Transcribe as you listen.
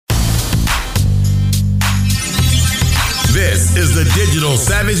This is the Digital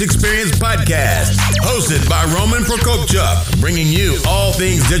Savage Experience Podcast, hosted by Roman Prokopchuk, bringing you all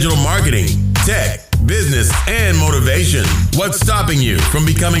things digital marketing, tech, business, and motivation. What's stopping you from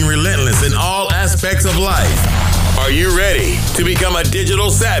becoming relentless in all aspects of life? Are you ready to become a digital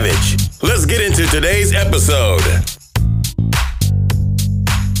savage? Let's get into today's episode.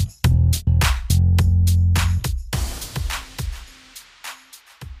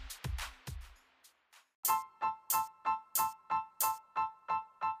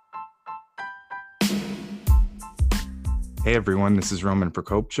 Hey everyone, this is Roman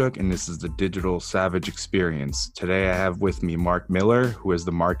Prokopchuk, and this is the Digital Savage Experience. Today I have with me Mark Miller, who is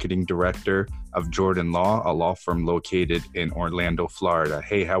the marketing director of Jordan Law, a law firm located in Orlando, Florida.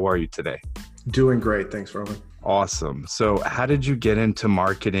 Hey, how are you today? Doing great. Thanks, Roman. Awesome. So how did you get into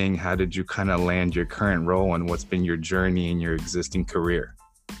marketing? How did you kind of land your current role, and what's been your journey in your existing career?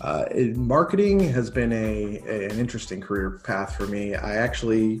 Marketing has been an interesting career path for me. I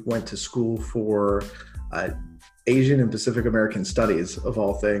actually went to school for Asian and Pacific American Studies, of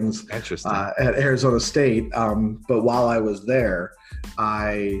all things. Interesting. At Arizona State. But while I was there,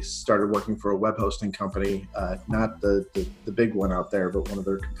 I started working for a web hosting company, not the big one out there, but one of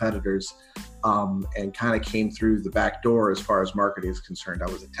their competitors, and kind of came through the back door as far as marketing is concerned. I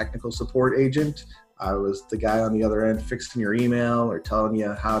was a technical support agent. I was the guy on the other end fixing your email or telling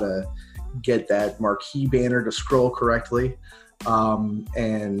you how to get that marquee banner to scroll correctly.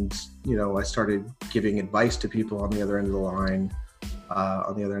 And, you know, I started giving advice to people on the other end of the line,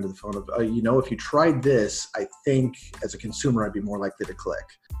 on the other end of the phone of, if you tried this, I think as a consumer, I'd be more likely to click.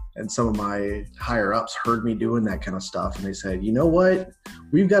 And some of my higher ups heard me doing that kind of stuff. And they said, you know what,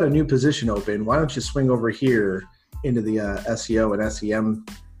 we've got a new position open. Why don't you swing over here into the SEO and SEM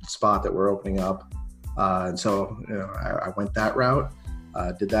spot that we're opening up? And so, I went that route,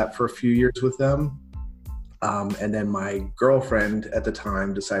 did that for a few years with them. And then my girlfriend at the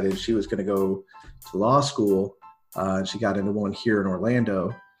time decided she was going to go to law school. And she got into one here in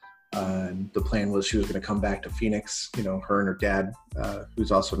Orlando. And the plan was she was going to come back to Phoenix. Her and her dad,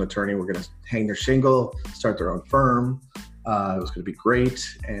 who's also an attorney, were going to hang their shingle, start their own firm. It was going to be great.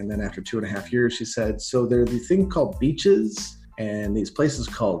 And then after 2.5 years, she said, so there's the thing called beaches and these places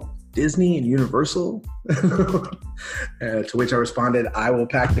called Disney and Universal, to which I responded, I will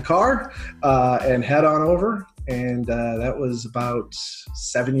pack the car and head on over. And that was about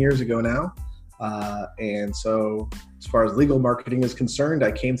 7 years ago now. And so as far as legal marketing is concerned,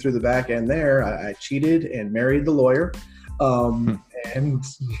 I came through the back end there. I cheated and married the lawyer, and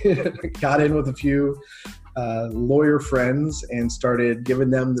got in with a few lawyer friends and started giving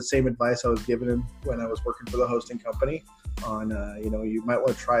them the same advice I was giving them when I was working for the hosting company on, you might want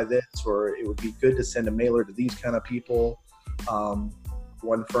to try this, or it would be good to send a mailer to these kind of people.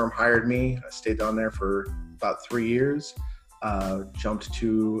 One firm hired me. I stayed down there for about 3 years, jumped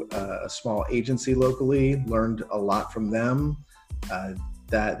to a small agency locally, learned a lot from them.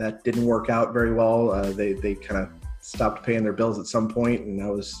 That didn't work out very well. They kind of stopped paying their bills at some point, and I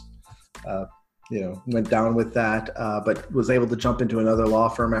was went down with that, but was able to jump into another law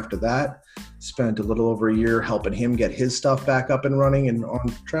firm after that. Spent a little over a year helping him get his stuff back up and running and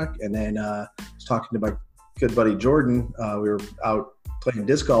on track. And then was talking to my good buddy Jordan. We were out playing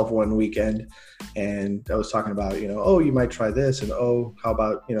disc golf one weekend, and I was talking about, you might try this, and how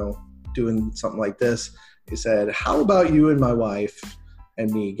about, doing something like this. He said, how about you and my wife and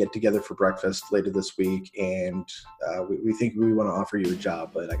me get together for breakfast later this week, and we think we want to offer you a job,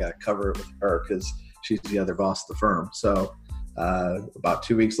 but I got to cover it with her because she's the other boss of the firm. So about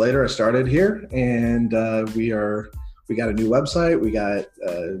 2 weeks later, I started here, and we got a new website.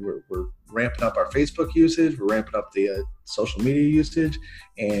 We're ramping up our Facebook usage. We're ramping up the social media usage,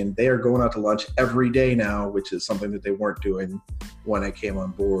 and they are going out to lunch every day now, which is something that they weren't doing when I came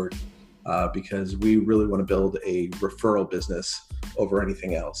on board, because we really want to build a referral business over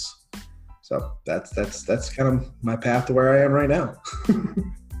anything else. So that's kind of my path to where I am right now.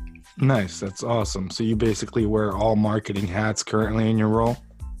 Nice. That's awesome. So you basically wear all marketing hats currently in your role?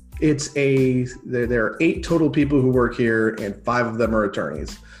 There are 8 total people who work here, and 5 of them are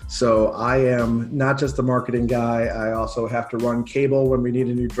attorneys. So I am not just the marketing guy. I also have to run cable when we need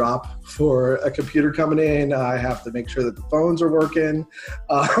a new drop for a computer coming in. I have to make sure that the phones are working.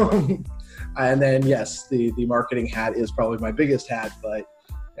 And then, yes, the marketing hat is probably my biggest hat, but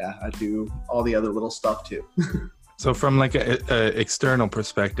yeah, I do all the other little stuff too. So from like a external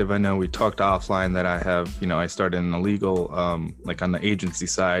perspective, I know we talked offline that I started in the legal, like on the agency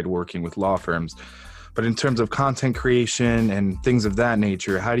side, working with law firms. But in terms of content creation and things of that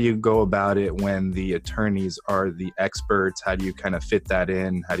nature, how do you go about it when the attorneys are the experts? How do you kind of fit that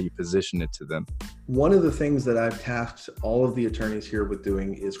in? How do you position it to them? One of the things that I've tasked all of the attorneys here with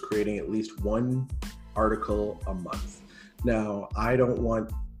doing is creating at least one article a month. Now, I don't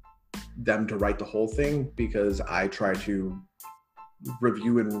want them to write the whole thing because I try to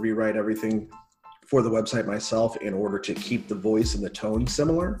review and rewrite everything for the website myself in order to keep the voice and the tone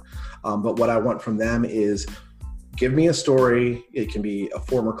similar. But what I want from them is give me a story. It can be a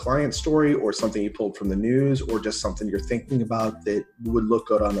former client story or something you pulled from the news or just something you're thinking about that would look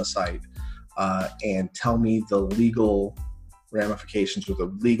good on the site. And tell me the legal ramifications or the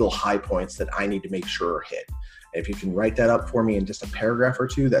legal high points that I need to make sure are hit. If you can write that up for me in just a paragraph or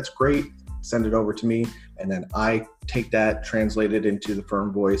two, that's great. Send it over to me. And then I take that, translate it into the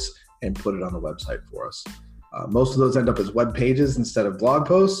firm voice, and put it on the website for us. Most of those end up as web pages instead of blog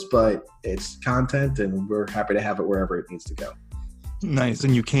posts, but it's content and we're happy to have it wherever it needs to go. Nice.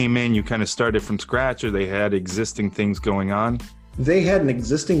 And you came in, you kind of started from scratch, or they had existing things going on? They had an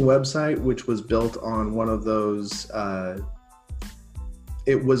existing website, which was built on one of those,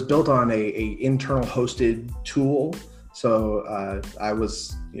 it was built on a internal hosted tool. So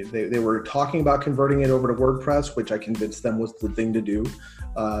they were talking about converting it over to WordPress, which I convinced them was the thing to do.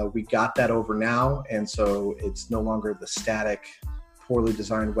 We got that over now. And so it's no longer the static, poorly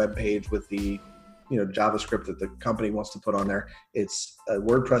designed web page with the JavaScript that the company wants to put on there. It's a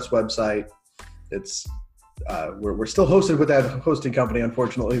WordPress website. It's we're still hosted with that hosting company,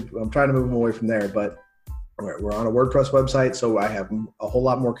 unfortunately. I'm trying to move them away from there, but we're on a WordPress website, so I have a whole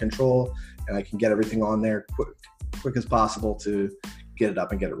lot more control, and I can get everything on there quick as possible to get it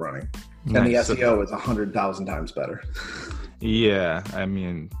up and get it running. Nice. And the SEO is 100,000 times better. Yeah, I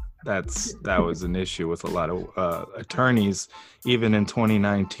mean, that was an issue with a lot of attorneys. Even in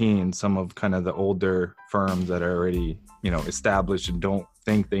 2019, some of kind of the older firms that are already established and don't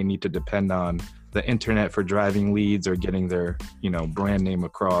think they need to depend on the internet for driving leads or getting their brand name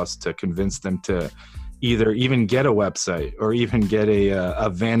across to convince them to either even get a website or even get a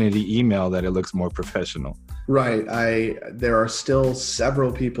vanity email that it looks more professional. Right. There are still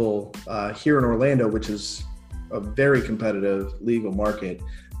several people here in Orlando, which is a very competitive legal market,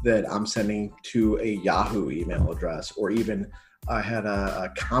 that I'm sending to a Yahoo email address, or even I had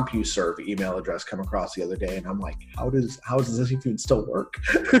a CompuServe email address come across the other day, and I'm like, how does this even still work?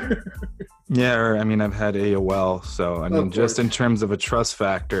 Yeah, or I've had AOL. So just in terms of a trust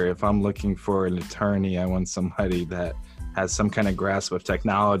factor, if I'm looking for an attorney, I want somebody that has some kind of grasp of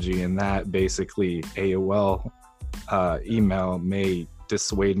technology, and that basically AOL email may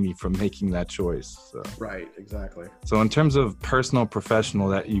dissuade me from making that choice. So. Right, exactly. So in terms of personal, professional,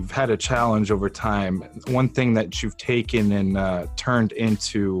 that you've had a challenge over time, one thing that you've taken and turned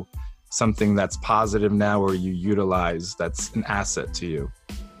into something that's positive now, or you utilize that's an asset to you?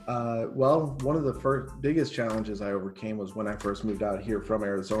 Well, one of the biggest challenges I overcame was when I first moved out here from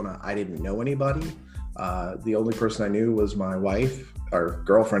Arizona. I didn't know anybody. The only person I knew was my wife, or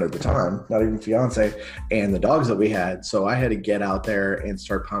girlfriend at the time, not even fiance, and the dogs that we had. So I had to get out there and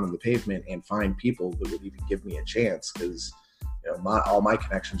start pounding the pavement and find people that would even give me a chance, because all my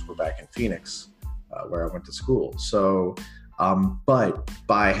connections were back in Phoenix, where I went to school. So, but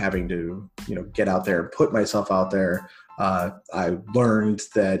by having to get out there and put myself out there, I learned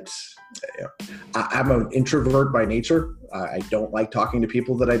that I'm an introvert by nature. I don't like talking to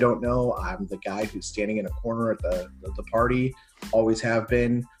people that I don't know. I'm the guy who's standing in a corner at the party, always have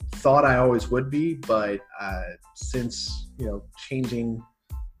been. Thought I always would be, but since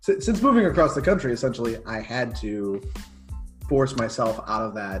since moving across the country, essentially, I had to force myself out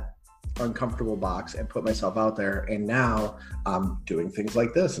of that uncomfortable box and put myself out there. And now I'm doing things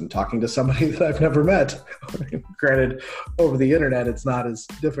like this and talking to somebody that I've never met. Granted, over the internet, it's not as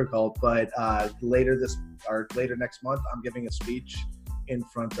difficult, but later next month, I'm giving a speech in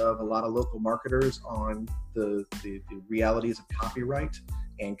front of a lot of local marketers on the realities of copyright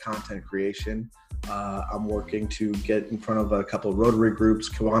and content creation. I'm working to get in front of a couple of Rotary groups,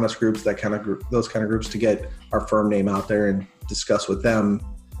 Kiwanis groups, those kind of groups, to get our firm name out there and discuss with them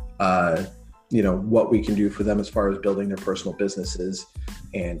what we can do for them as far as building their personal businesses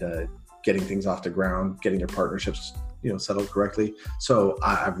and getting things off the ground, getting their partnerships settled correctly. So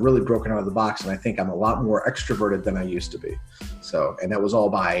I've really broken out of the box, and I think I'm a lot more extroverted than I used to be. So, and that was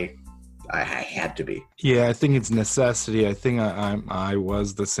all I had to be. Yeah, I think it's necessity. I think I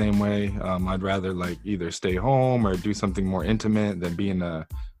was the same way. I'd rather either stay home or do something more intimate than be in a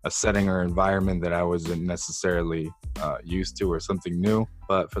setting or environment that I wasn't necessarily used to, or something new.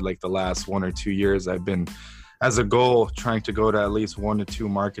 But for the last 1 or 2 years, I've been, as a goal, trying to go to at least 1 to 2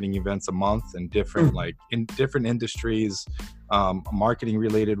 marketing events a month in different in different industries, marketing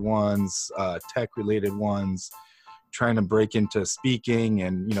related ones, tech related ones, trying to break into speaking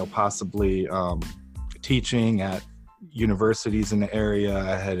and, you know, possibly teaching at universities in the area.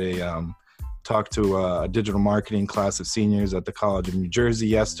 I had a talk to a digital marketing class of seniors at the College of New Jersey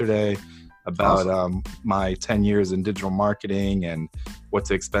yesterday about Awesome. My 10 years in digital marketing and what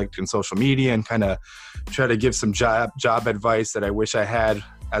to expect in social media, and kind of try to give some job advice that I wish I had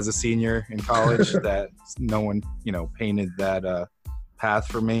as a senior in college that no one, you know, painted that path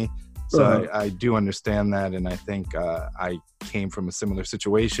for me. So I do understand that, and I think I came from a similar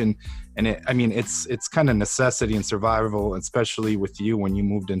situation. And it's kind of necessity and survival, especially with you when you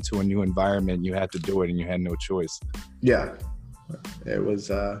moved into a new environment. You had to do it, and you had no choice. Yeah, it was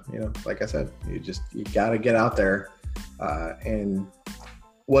like I said, you got to get out there. And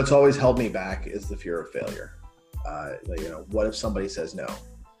what's always held me back is the fear of failure. What if somebody says no?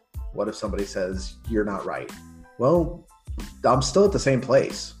 What if somebody says you're not right? Well, I'm still at the same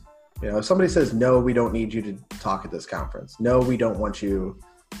place. If somebody says, no, we don't need you to talk at this conference. No, we don't want you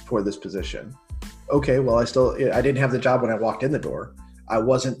for this position. Okay, well, I didn't have the job when I walked in the door. I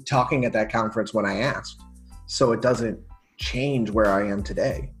wasn't talking at that conference when I asked. So it doesn't change where I am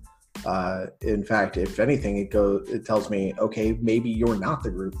today. In fact, if anything, it tells me, okay, maybe you're not the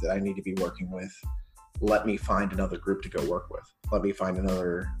group that I need to be working with. Let me find another group to go work with. Let me find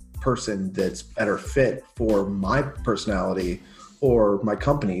another person that's better fit for my personality or my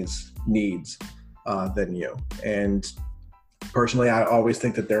company's needs than you. And personally, I always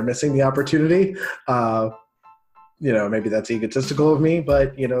think that they're missing the opportunity. Maybe that's egotistical of me,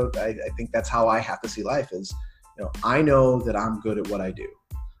 but I think that's how I have to see life is, I know that I'm good at what I do.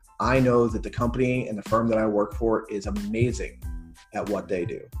 I know that the company and the firm that I work for is amazing at what they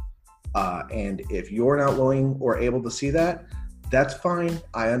do. And if you're not willing or able to see that, that's fine.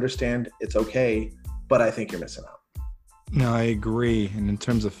 I understand. It's okay. But I think you're missing out. No, I agree. And in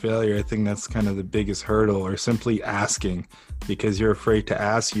terms of failure, I think that's kind of the biggest hurdle, or simply asking, because you're afraid to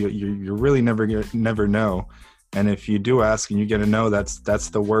ask. You're really never know. And if you do ask and you get a no, that's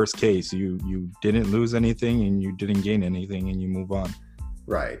the worst case. You didn't lose anything and you didn't gain anything, and you move on.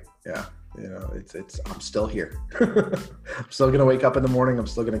 Right. Yeah. I'm still here. I'm still going to wake up in the morning. I'm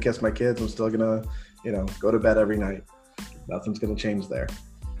still going to kiss my kids. I'm still going to, go to bed every night. Nothing's going to change there.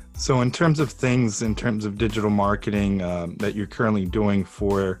 So in terms of digital marketing that you're currently doing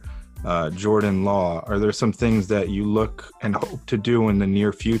for Jordan Law, are there some things that you look and hope to do in the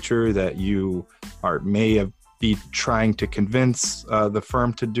near future that you may be trying to convince the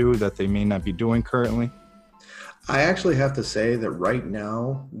firm to do that they may not be doing currently? I actually have to say that right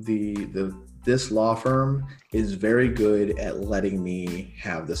now, this law firm is very good at letting me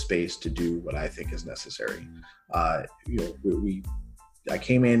have the space to do what I think is necessary. I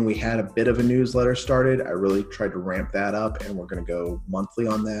came in, we had a bit of a newsletter started. I really tried to ramp that up, and we're going to go monthly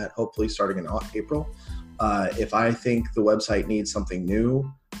on that, hopefully starting in April. If I think the website needs something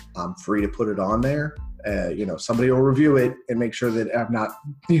new, I'm free to put it on there. Somebody will review it and make sure that I'm not,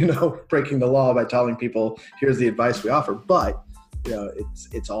 breaking the law by telling people, here's the advice we offer. But,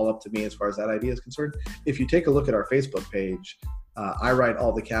 it's all up to me as far as that idea is concerned. If you take a look at our Facebook page, I write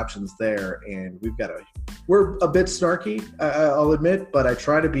all the captions there, and we're a bit snarky, I'll admit, but I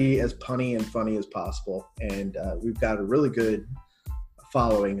try to be as punny and funny as possible. And we've got a really good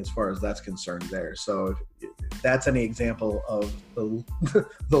following as far as that's concerned there. So if that's any example of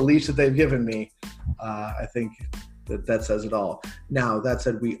the leash that they've given me, I think that says it all. Now, that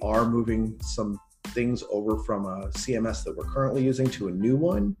said, we are moving some things over from a CMS that we're currently using to a new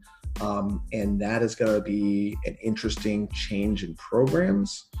one. And that is going to be an interesting change in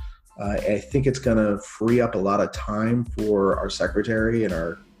programs. I think it's going to free up a lot of time for our secretary and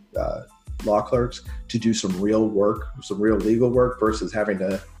our law clerks to do some real work, some real legal work, versus having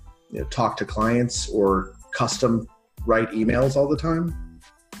to talk to clients or custom write emails all the time.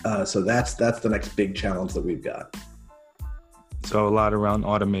 So that's the next big challenge that we've got. So a lot around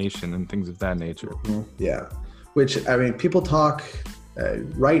automation and things of that nature. Mm-hmm. Yeah. Which, people talk,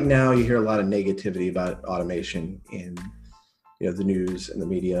 right now you hear a lot of negativity about automation in the news and the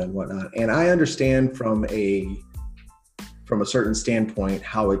media and whatnot. And I understand from a certain standpoint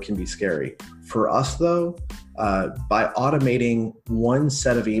how it can be scary. For us though, by automating one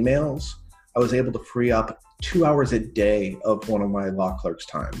set of emails, I was able to free up 2 hours a day of one of my law clerk's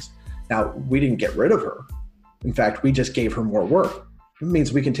times. Now, we didn't get rid of her. In fact, we just gave her more work. It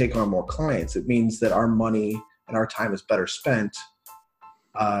means we can take on more clients. It means that our money and our time is better spent.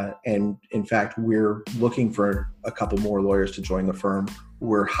 And in fact, we're looking for a couple more lawyers to join the firm.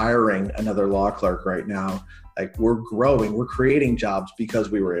 We're hiring another law clerk right now. Like, we're growing, we're creating jobs because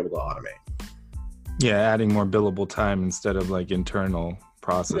we were able to automate. Yeah, adding more billable time instead of like internal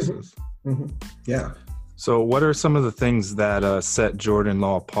processes. Mm-hmm. Yeah. So what are some of the things that set Jordan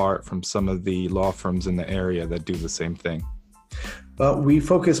Law apart from some of the law firms in the area that do the same thing? We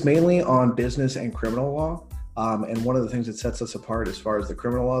focus mainly on business and criminal law. And one of the things that sets us apart as far as the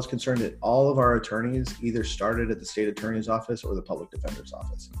criminal law is concerned, that all of our attorneys either started at the state attorney's office or the public defender's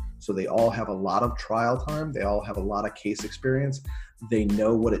office. So they all have a lot of trial time. They all have a lot of case experience. They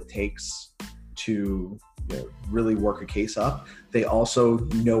know what it takes to really work a case up. They also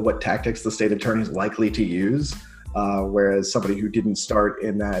know what tactics the state attorney is likely to use, whereas somebody who didn't start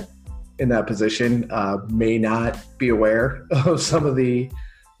in that position may not be aware of some of the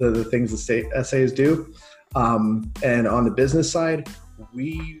things the state SAs do. And on the business side,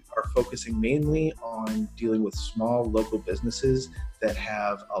 we are focusing mainly on dealing with small local businesses that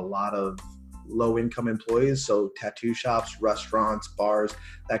have a lot of low income employees. So tattoo shops, restaurants, bars,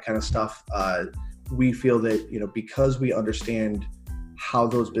 that kind of stuff. We feel that, because we understand how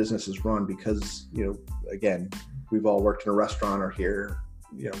those businesses run, because, again, we've all worked in a restaurant or here,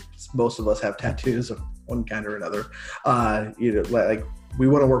 most of us have tattoos of one kind or another. We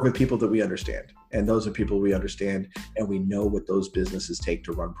want to work with people that we understand. And those are people we understand, and we know what those businesses take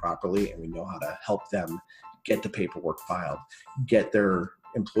to run properly, and we know how to help them get the paperwork filed, get their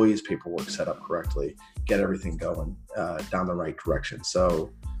employees' paperwork set up correctly, get everything going down the right direction.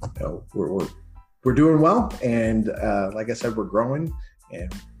 So, we're doing well, and like I said, we're growing,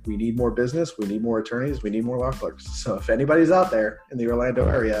 and we need more business, we need more attorneys, we need more law clerks. So if anybody's out there in the Orlando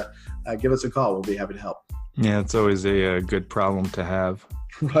area, give us a call. We'll be happy to help. Yeah, it's always a good problem to have.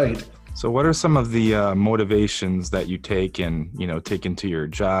 Right. So what are some of the motivations that you take into your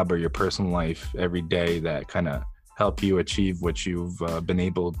job or your personal life every day that kind of help you achieve what you've been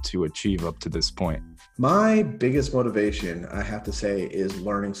able to achieve up to this point? My biggest motivation, I have to say, is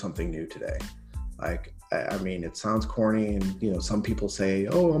learning something new today. It sounds corny, and some people say,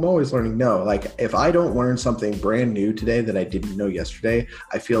 "Oh, I'm always learning." No, if I don't learn something brand new today that I didn't know yesterday,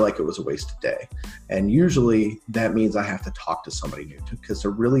 I feel like it was a wasted day. And usually that means I have to talk to somebody new, because to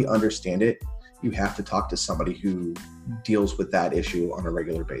really understand it, you have to talk to somebody who deals with that issue on a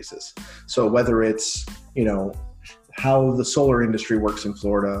regular basis. So whether it's, how the solar industry works in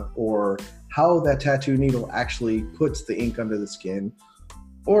Florida, or how that tattoo needle actually puts the ink under the skin,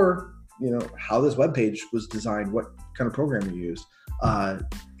 or how this webpage was designed, what kind of program you use. I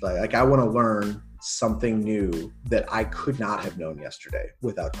want to learn something new that I could not have known yesterday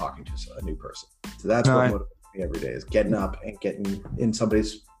without talking to a new person. So that's what motivates me every day, is getting up and getting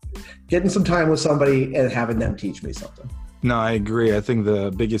some time with somebody and having them teach me something. No, I agree. I think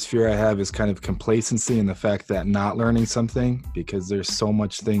the biggest fear I have is kind of complacency and the fact that not learning something, because there's so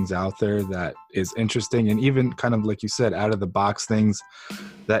much things out there that is interesting, and even kind of like you said, out of the box things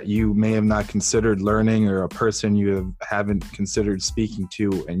that you may have not considered learning, or a person you haven't considered speaking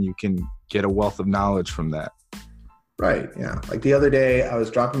to, and you can get a wealth of knowledge from that. Right. Yeah. Like the other day, I was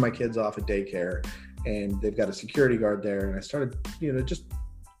dropping my kids off at daycare, and they've got a security guard there, and I started, just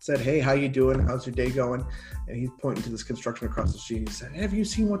said, "Hey, how you doing? How's your day going?" And he's pointing to this construction across the street. He said, "Have you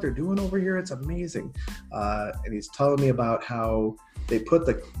seen what they're doing over here? It's amazing." And he's telling me about how they put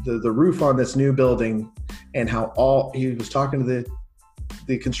the roof on this new building, and how he was talking to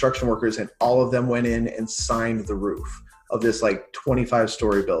the construction workers, and all of them went in and signed the roof of this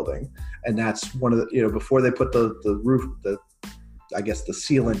 25-story building. And that's one of the, before they put the roof, the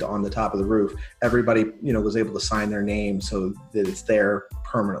sealant on the top of the roof, everybody, was able to sign their name so that it's there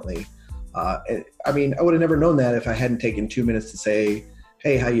permanently. I would have never known that if I hadn't taken 2 minutes to say,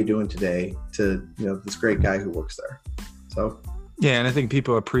 "Hey, how you doing today?" to, this great guy who works there. So. Yeah, and I think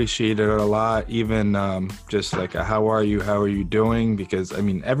people appreciate it a lot, even just like how are you doing? Because,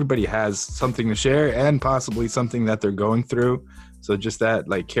 everybody has something to share, and possibly something that they're going through. So just that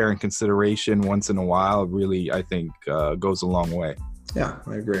care and consideration once in a while really, I think, goes a long way. Yeah,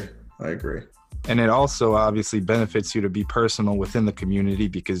 I agree. And it also obviously benefits you to be personal within the community,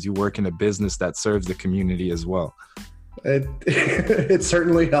 because you work in a business that serves the community as well. It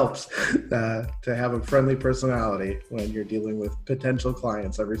certainly helps to have a friendly personality when you're dealing with potential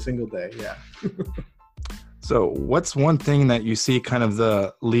clients every single day. Yeah. So what's one thing that you see kind of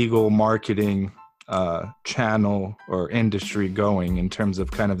the legal marketing channel or industry going in terms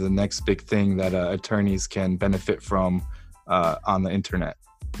of kind of the next big thing that attorneys can benefit from on the internet?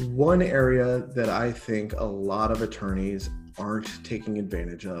 One area that I think a lot of attorneys aren't taking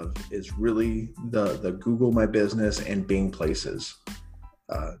advantage of is really the Google My Business and Bing Places.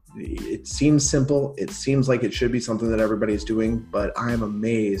 It seems simple. It seems like it should be something that everybody's doing, but I am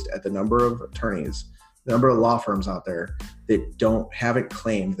amazed at the number of attorneys, the number of law firms out there that haven't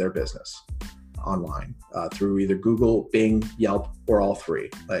claimed their business. online through either Google, Bing, Yelp, or all three.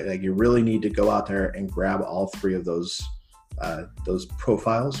 Like you really need to go out there and grab all three of those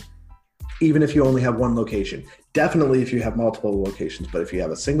profiles, even if you only have one location. Definitely if you have multiple locations, but if you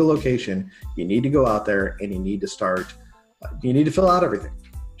have a single location, you need to go out there and you need to fill out everything.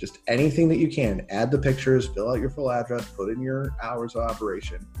 Just anything that you can. Add the pictures, fill out your full address, put in your hours of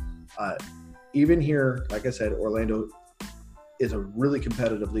operation. Even here, like I said, Orlando is a really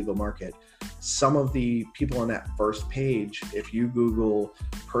competitive legal market. Some of the people on that first page, if you Google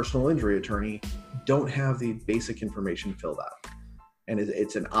personal injury attorney, don't have the basic information filled out. And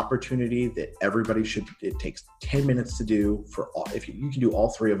it's an opportunity that everybody it takes 10 minutes to do if you can do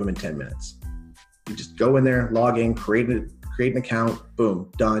all three of them in 10 minutes. You just go in there, log in, create an account,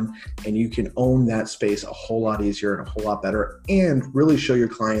 boom, done. And you can own that space a whole lot easier and a whole lot better, and really show your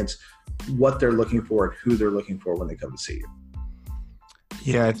clients what they're looking for and who they're looking for when they come to see you.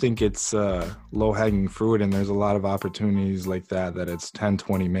 Yeah, I think it's low-hanging fruit, and there's a lot of opportunities like that it's 10,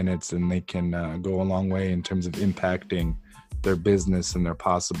 20 minutes, and they can go a long way in terms of impacting their business and their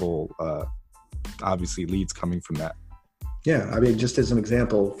possible, obviously, leads coming from that. Yeah, I mean, just as an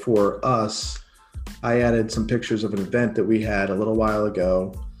example, for us, I added some pictures of an event that we had a little while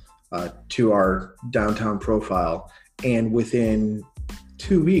ago to our downtown profile, and within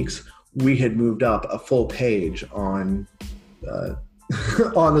 2 weeks, we had moved up a full page on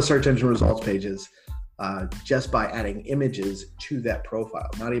on the search engine results pages just by adding images to that profile,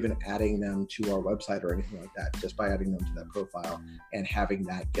 not even adding them to our website or anything like that, just by adding them to that profile and having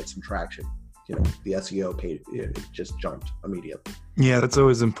that get some traction. The SEO page, it just jumped immediately. Yeah, that's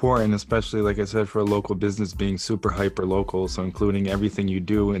always important, especially, like I said, for a local business being super hyper local. So including everything you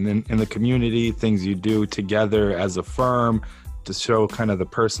do and then in the community, things you do together as a firm to show kind of the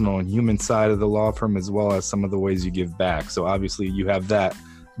personal and human side of the law firm, as well as some of the ways you give back. So obviously you have that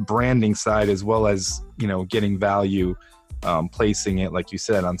branding side, as well as, getting value, placing it, like you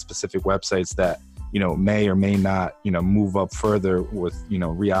said, on specific websites that, may or may not, move up further with,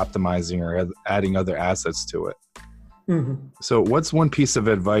 re-optimizing or adding other assets to it. Mm-hmm. So what's one piece of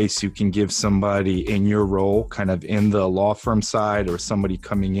advice you can give somebody in your role, kind of in the law firm side, or somebody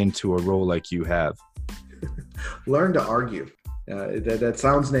coming into a role like you have? Learn to argue. That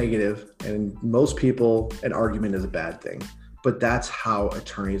sounds negative, and most people, an argument is a bad thing, but that's how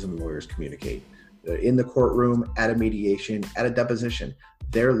attorneys and lawyers communicate. In the courtroom, at a mediation, at a deposition,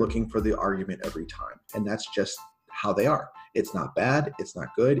 they're looking for the argument every time, and that's just how they are. It's not bad, it's not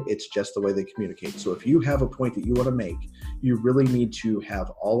good, it's just the way they communicate. So if you have a point that you want to make, you really need to have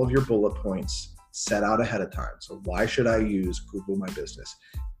all of your bullet points set out ahead of time. So why should I use Google My Business?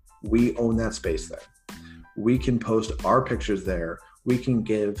 We own that space there. We can post our pictures there. We can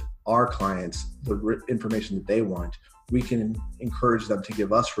give our clients the information that they want. We can encourage them to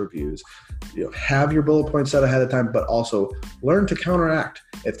give us reviews. Have your bullet points set ahead of time, but also learn to counteract.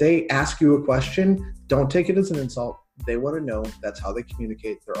 If they ask you a question, don't take it as an insult. They want to know. That's how they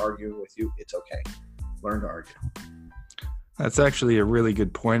communicate. They're arguing with you. It's okay. Learn to argue. That's actually a really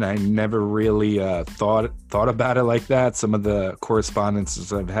good point. I never really thought about it like that. Some of the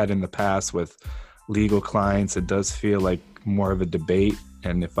correspondences I've had in the past with legal clients, it does feel like more of a debate.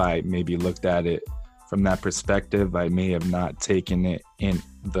 And if I maybe looked at it from that perspective, I may have not taken it in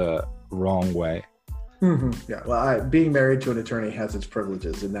the wrong way. Mm-hmm. Yeah. Well, being married to an attorney has its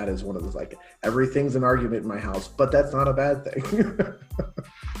privileges, and that is one of those, like, everything's an argument in my house, but that's not a bad thing.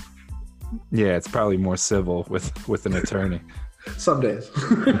 Yeah, it's probably more civil with an attorney. Some days.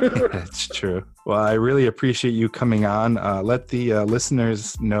 That's true. Well, I really appreciate you coming on. Let the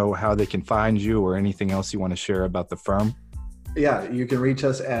listeners know how they can find you, or anything else you want to share about the firm. Yeah, you can reach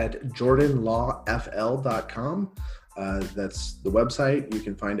us at jordanlawfl.com. That's the website. You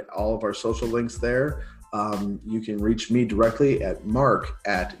can find all of our social links there. You can reach me directly at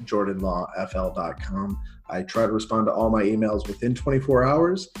mark@jordanlawfl.com. I try to respond to all my emails within 24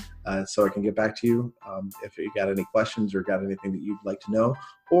 hours, so I can get back to you if you got any questions or got anything that you'd like to know.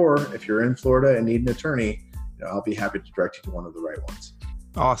 Or if you're in Florida and need an attorney, I'll be happy to direct you to one of the right ones.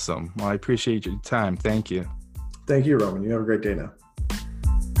 Awesome. Well, I appreciate your time. Thank you. Thank you, Roman. You have a great day now.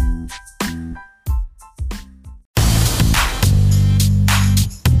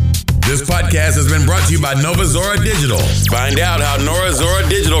 This podcast has been brought to you by Nova Zora Digital. Find out how Nova Zora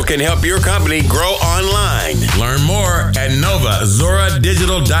Digital can help your company grow online. Learn more at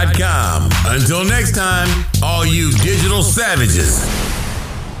novazoradigital.com. Until next time, all you digital savages.